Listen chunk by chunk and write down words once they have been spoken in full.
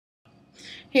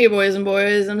Hey boys and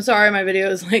boys, I'm sorry my video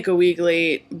is like a week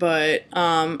late, but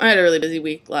I had a really busy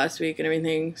week last week and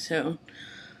everything, so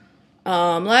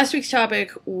last week's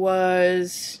topic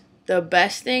was the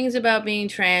best things about being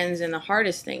trans and the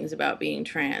hardest things about being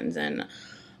trans, and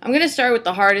I'm gonna start with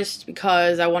the hardest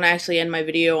because I want to actually end my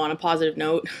video on a positive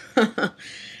note.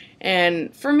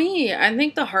 And for me, I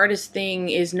think the hardest thing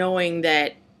is knowing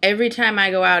that every time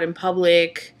I go out in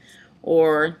public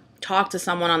or talk to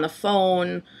someone on the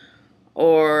phone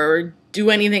or do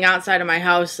anything outside of my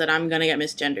house that I'm gonna get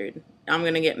misgendered. I'm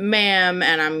gonna get ma'am,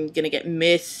 and I'm gonna get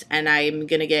miss, and I'm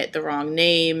gonna get the wrong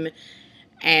name.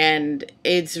 And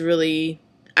it's really,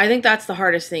 I think that's the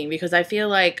hardest thing because I feel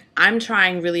like I'm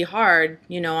trying really hard.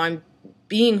 I'm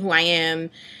being who I am,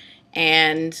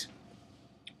 and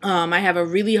I have a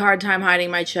really hard time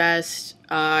hiding my chest.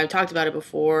 I've talked about it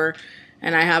before,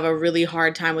 and I have a really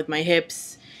hard time with my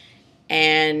hips.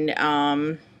 And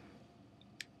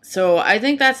so I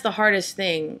think that's the hardest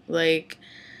thing.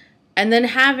 And then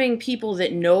having people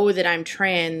that know that I'm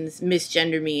trans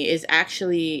misgender me is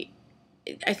actually,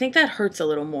 I think that hurts a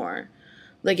little more.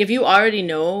 Like, if you already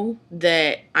know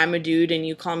that I'm a dude and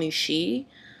you call me she,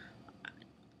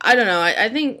 I don't know. I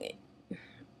think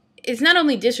it's not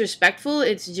only disrespectful,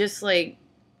 it's just like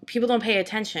people don't pay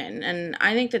attention. And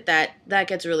I think that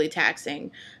gets really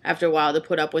taxing after a while to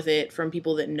put up with it from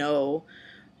people that know.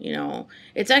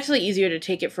 It's actually easier to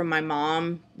take it from my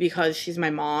mom because she's my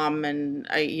mom and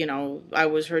I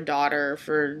was her daughter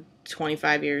for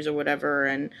 25 years or whatever.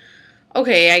 And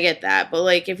okay, I get that. But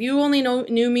like, if you only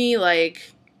knew me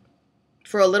like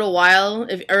for a little while,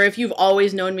 if you've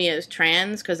always known me as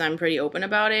trans, because I'm pretty open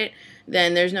about it,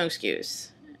 then there's no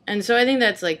excuse. And so I think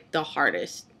that's like the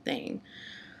hardest thing.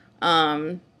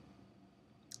 I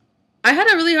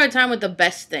had a really hard time with the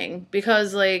best thing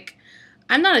because like,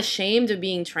 I'm not ashamed of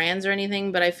being trans or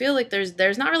anything, but I feel like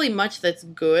there's not really much that's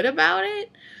good about it.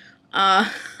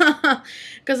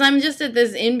 Because I'm just at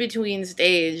this in-between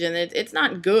stage, and it's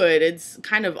not good. It's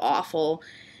kind of awful.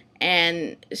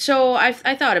 And so I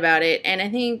thought about it, and I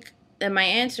think that my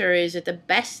answer is that the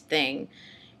best thing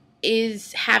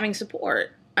is having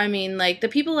support. I mean, like, the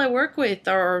people I work with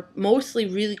are mostly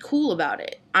really cool about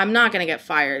it. I'm not going to get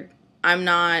fired. I'm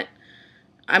not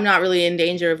really in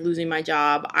danger of losing my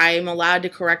job. I'm allowed to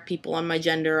correct people on my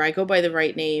gender. I go by the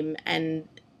right name, and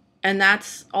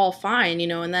that's all fine,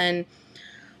 And then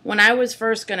when I was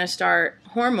first going to start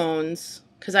hormones,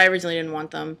 because I originally didn't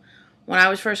want them, when I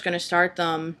was first going to start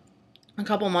them a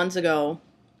couple months ago,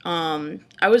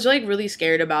 I was like really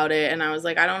scared about it, and I was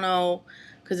like, I don't know,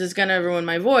 because it's going to ruin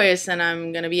my voice, and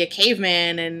I'm going to be a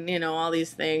caveman, and, all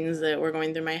these things that were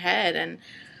going through my head,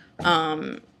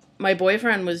 and my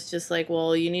boyfriend was just like,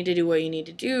 well, you need to do what you need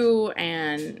to do,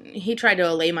 and he tried to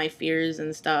allay my fears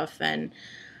and stuff, and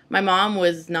my mom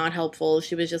was not helpful.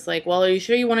 She was just like, well, are you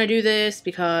sure you want to do this?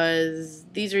 Because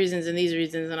these reasons and these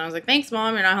reasons, and I was like, thanks,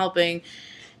 Mom, you're not helping.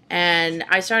 And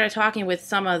I started talking with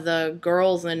some of the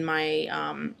girls in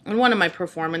one of my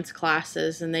performance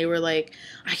classes, and they were like,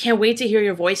 I can't wait to hear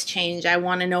your voice change. I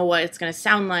want to know what it's going to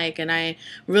sound like, and I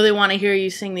really want to hear you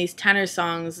sing these tenor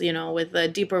songs, with a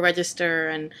deeper register,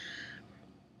 and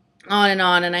on and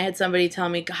on. And I had somebody tell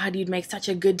me, God, you'd make such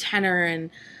a good tenor, and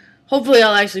hopefully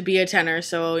I'll actually be a tenor,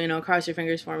 so, cross your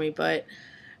fingers for me.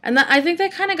 And I think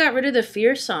that kind of got rid of the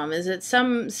fear some, is that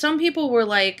some people were,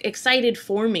 like, excited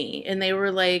for me, and they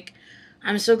were like,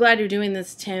 I'm so glad you're doing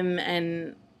this, Tim,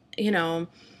 and, and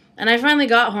I finally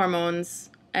got hormones,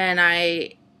 and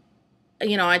I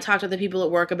talked to the people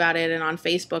at work about it and on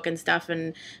Facebook and stuff,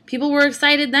 and people were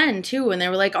excited then, too, and they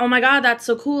were like, oh my God, that's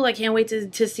so cool, I can't wait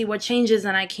to see what changes,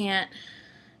 and I can't,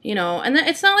 and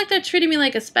it's not like they're treating me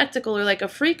like a spectacle or like a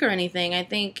freak or anything. I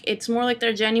think it's more like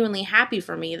they're genuinely happy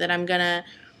for me that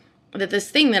that this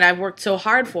thing that I've worked so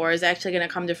hard for is actually going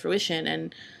to come to fruition.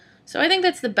 And so I think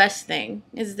that's the best thing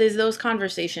is those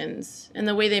conversations and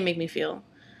the way they make me feel.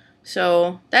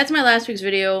 So that's my last week's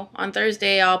video. On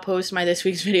Thursday, I'll post my this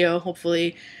week's video,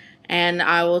 hopefully, and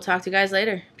I will talk to you guys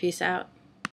later. Peace out.